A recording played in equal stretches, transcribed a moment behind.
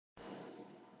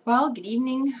Well, good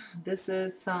evening. This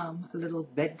is a little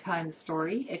bedtime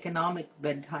story, economic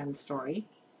bedtime story,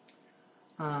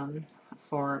 um,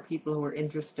 for people who are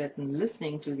interested in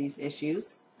listening to these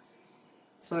issues,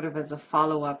 sort of as a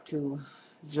follow-up to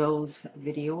Joe's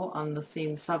video on the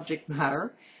same subject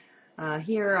matter.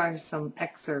 Here are some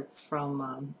excerpts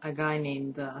from a guy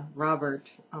named Robert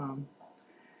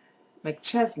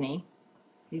McChesney.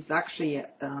 He's actually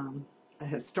a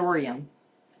historian.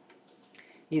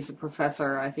 He's a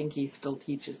professor. I think he still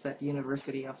teaches at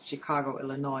University of Chicago,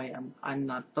 Illinois. I'm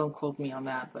not, don't quote me on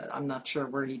that, but I'm not sure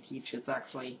where he teaches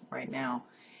actually right now.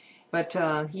 But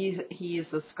he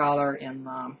is a scholar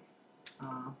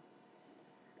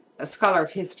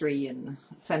of history in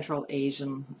Central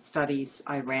Asian studies,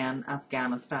 Iran,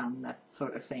 Afghanistan, that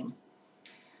sort of thing.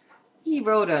 He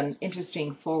wrote an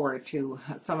interesting foreword to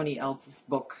somebody else's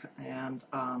book, and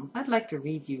I'd like to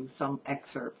read you some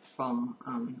excerpts from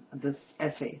this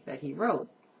essay that he wrote.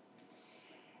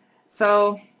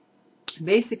 So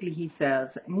basically he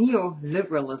says,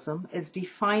 neoliberalism is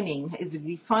a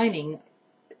defining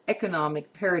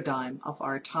economic paradigm of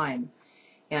our time.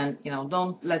 And,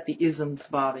 don't let the isms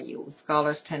bother you.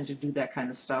 Scholars tend to do that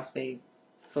kind of stuff. They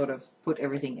sort of put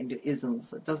everything into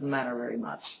isms. It doesn't matter very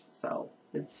much. So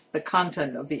it's the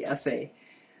content of the essay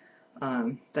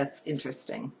that's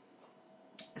interesting.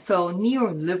 So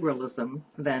neoliberalism,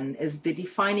 then, is the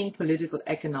defining political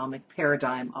economic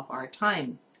paradigm of our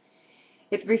time.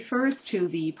 It refers to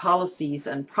the policies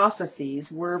and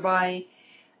processes whereby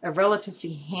a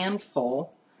relatively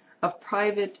handful of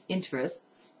private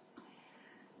interests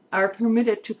are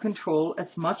permitted to control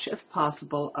as much as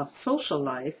possible of social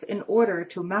life in order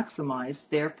to maximize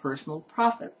their personal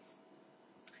profits.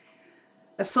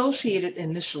 Associated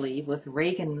initially with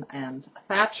Reagan and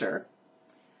Thatcher,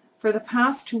 for the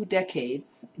past 2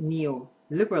 decades,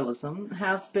 neoliberalism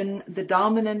has been the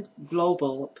dominant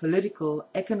global political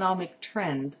economic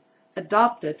trend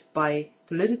adopted by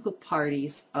political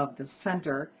parties of the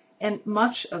center and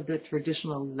much of the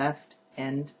traditional left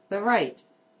and the right.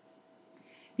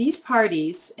 These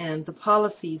parties and the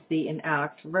policies they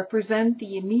enact represent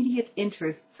the immediate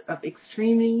interests of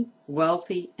extremely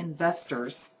wealthy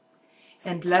investors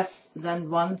and less than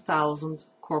 1,000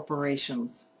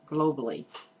 corporations globally.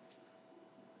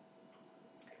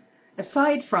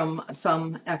 Aside from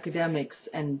some academics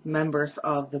and members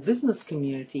of the business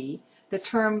community, the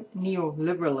term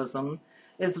neoliberalism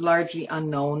is largely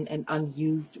unknown and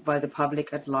unused by the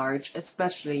public at large,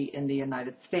 especially in the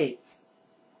United States.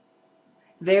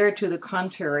 There, to the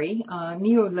contrary,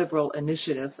 neoliberal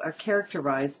initiatives are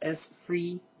characterized as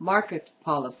free market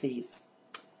policies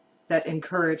that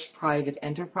encourage private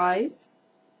enterprise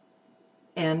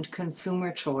and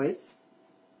consumer choice,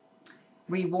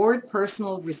 reward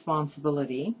personal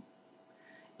responsibility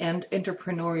and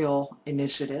entrepreneurial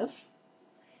initiative,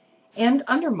 and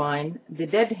undermine the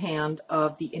dead hand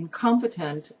of the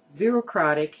incompetent,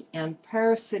 bureaucratic, and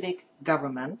parasitic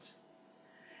government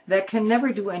that can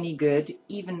never do any good,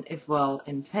 even if well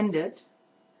intended,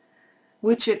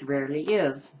 which it rarely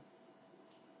is.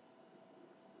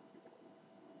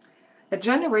 A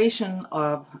generation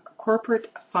of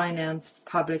corporate-financed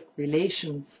public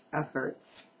relations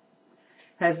efforts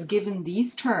has given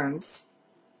these terms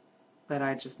that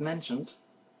I just mentioned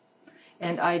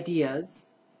and ideas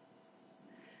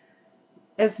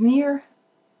as near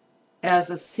as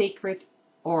a sacred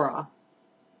aura.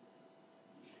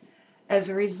 As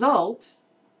a result,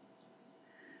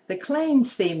 the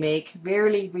claims they make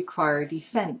rarely require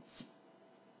defense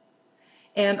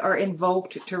and are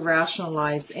invoked to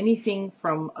rationalize anything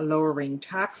from lowering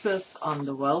taxes on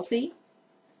the wealthy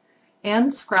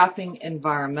and scrapping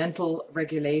environmental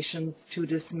regulations to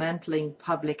dismantling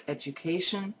public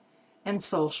education and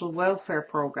social welfare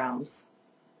programs.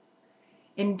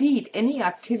 Indeed, any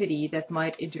activity that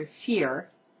might interfere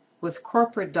with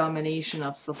corporate domination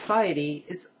of society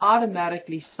is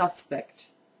automatically suspect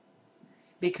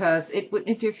because it would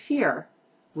interfere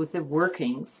with the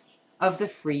workings of the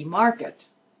free market,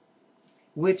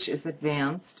 which is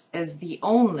advanced as the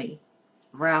only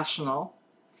rational,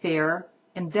 fair,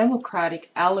 and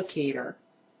democratic allocator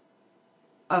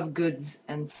of goods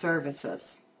and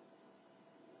services.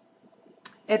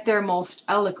 At their most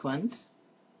eloquent,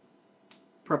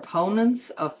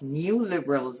 proponents of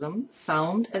neoliberalism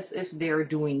sound as if they are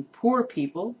doing poor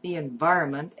people, the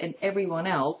environment, and everyone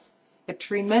else a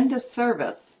tremendous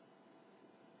service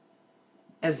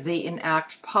as they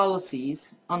enact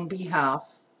policies on behalf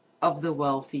of the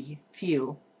wealthy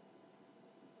few.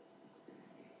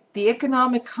 The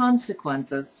economic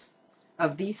consequences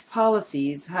of these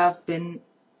policies have been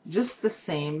just the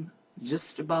same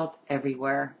just about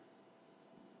everywhere.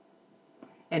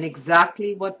 and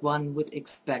exactly what one would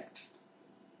expect.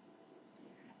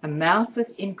 A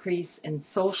massive increase in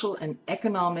social and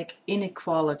economic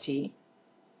inequality,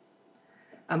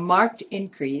 a marked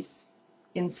increase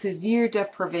in severe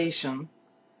deprivation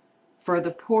for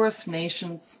the poorest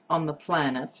nations on the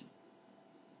planet,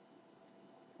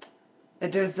 a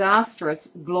disastrous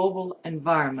global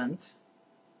environment,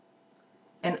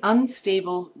 an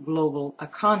unstable global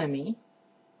economy,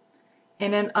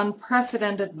 and an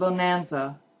unprecedented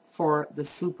bonanza for the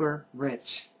super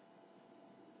rich.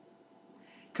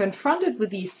 Confronted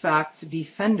with these facts,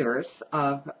 defenders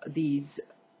of these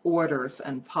orders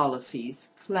and policies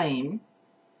claim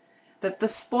that the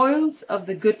spoils of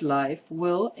the good life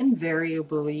will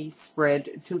invariably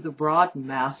spread to the broad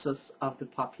masses of the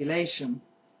population,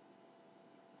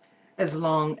 as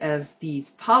long as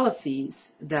these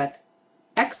policies that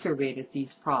exacerbated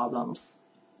these problems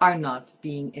are not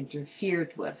being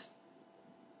interfered with.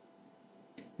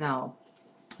 Now,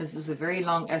 this is a very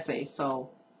long essay, so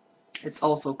it's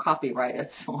also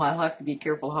copyrighted, so I'll have to be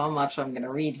careful how much I'm going to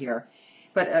read here.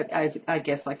 But I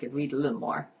guess I could read a little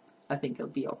more. I think it'll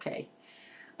be okay.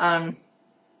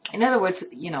 In other words,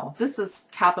 this is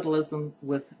capitalism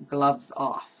with gloves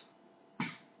off.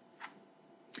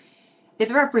 It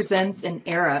represents an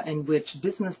era in which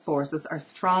business forces are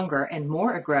stronger and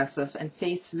more aggressive and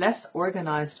face less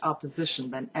organized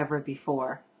opposition than ever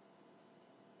before.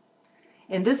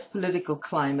 In this political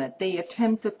climate, they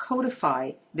attempt to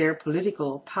codify their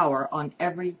political power on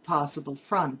every possible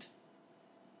front,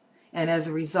 and as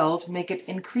a result make it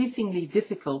increasingly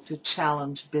difficult to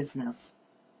challenge business,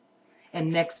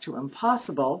 and next to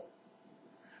impossible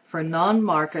for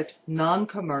non-market,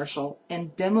 non-commercial,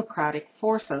 and democratic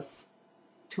forces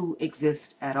to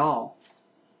exist at all.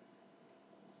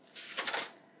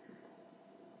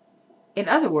 In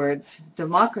other words,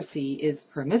 democracy is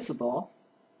permissible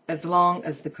as long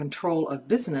as the control of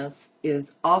business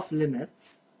is off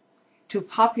limits to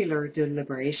popular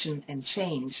deliberation and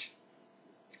change,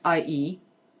 i.e.,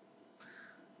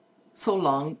 so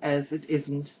long as it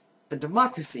isn't a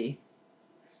democracy.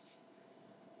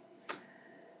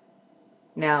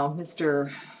 Now,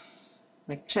 Mr.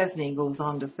 McChesney goes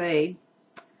on to say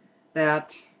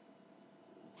that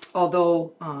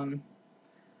although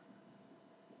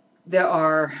there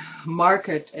are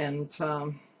market and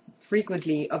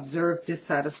frequently observed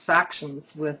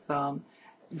dissatisfactions with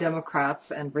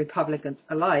Democrats and Republicans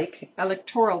alike,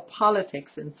 electoral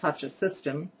politics in such a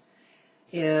system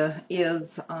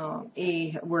is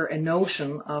where a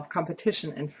notion of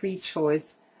competition and free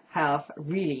choice have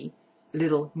really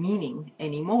little meaning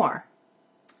anymore.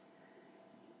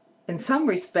 In some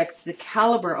respects, the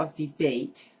caliber of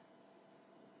debate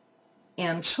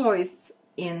and choice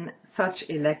in such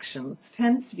elections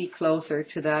tends to be closer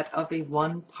to that of a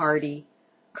one-party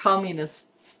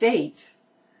communist state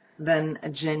than a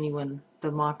genuine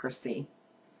democracy.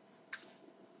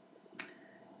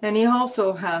 And he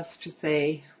also has to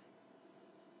say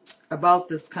about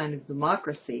this kind of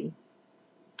democracy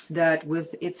that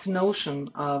with its notion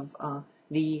of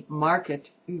the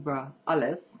Market über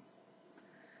alles,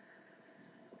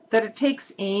 that it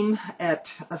takes aim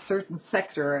at a certain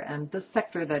sector, and this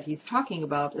sector that he's talking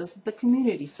about is the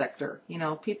community sector.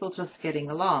 People just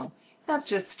getting along, not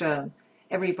just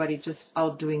everybody just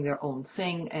out doing their own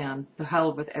thing and the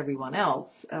hell with everyone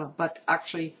else, but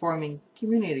actually forming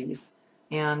communities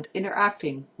and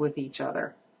interacting with each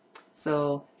other.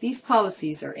 So these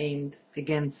policies are aimed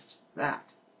against that.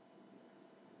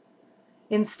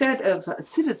 Instead of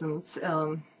citizens,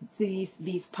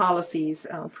 these policies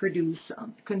produce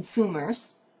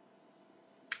consumers,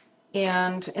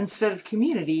 and instead of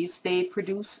communities, they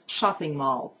produce shopping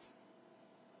malls.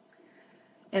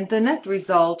 And the net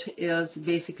result is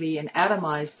basically an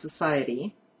atomized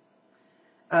society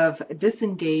of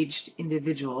disengaged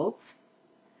individuals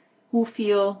who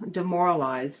feel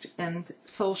demoralized and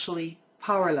socially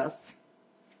powerless.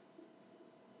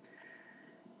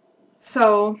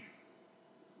 So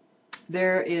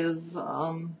there is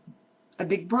a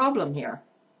big problem here.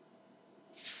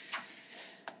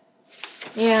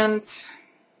 And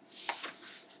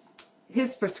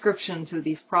his prescription to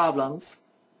these problems,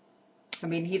 I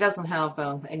mean, he doesn't have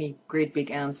any great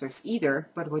big answers either,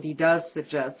 but what he does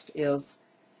suggest is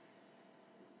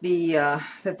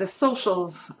that the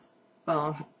social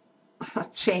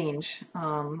change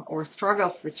or struggle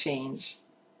for change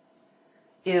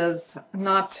is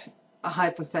not a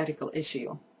hypothetical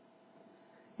issue.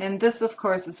 And this, of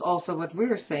course, is also what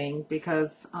we're saying,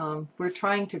 because we're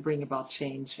trying to bring about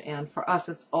change. And for us,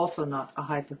 it's also not a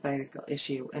hypothetical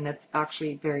issue, and it's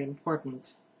actually very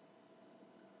important.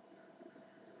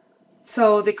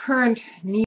 So the current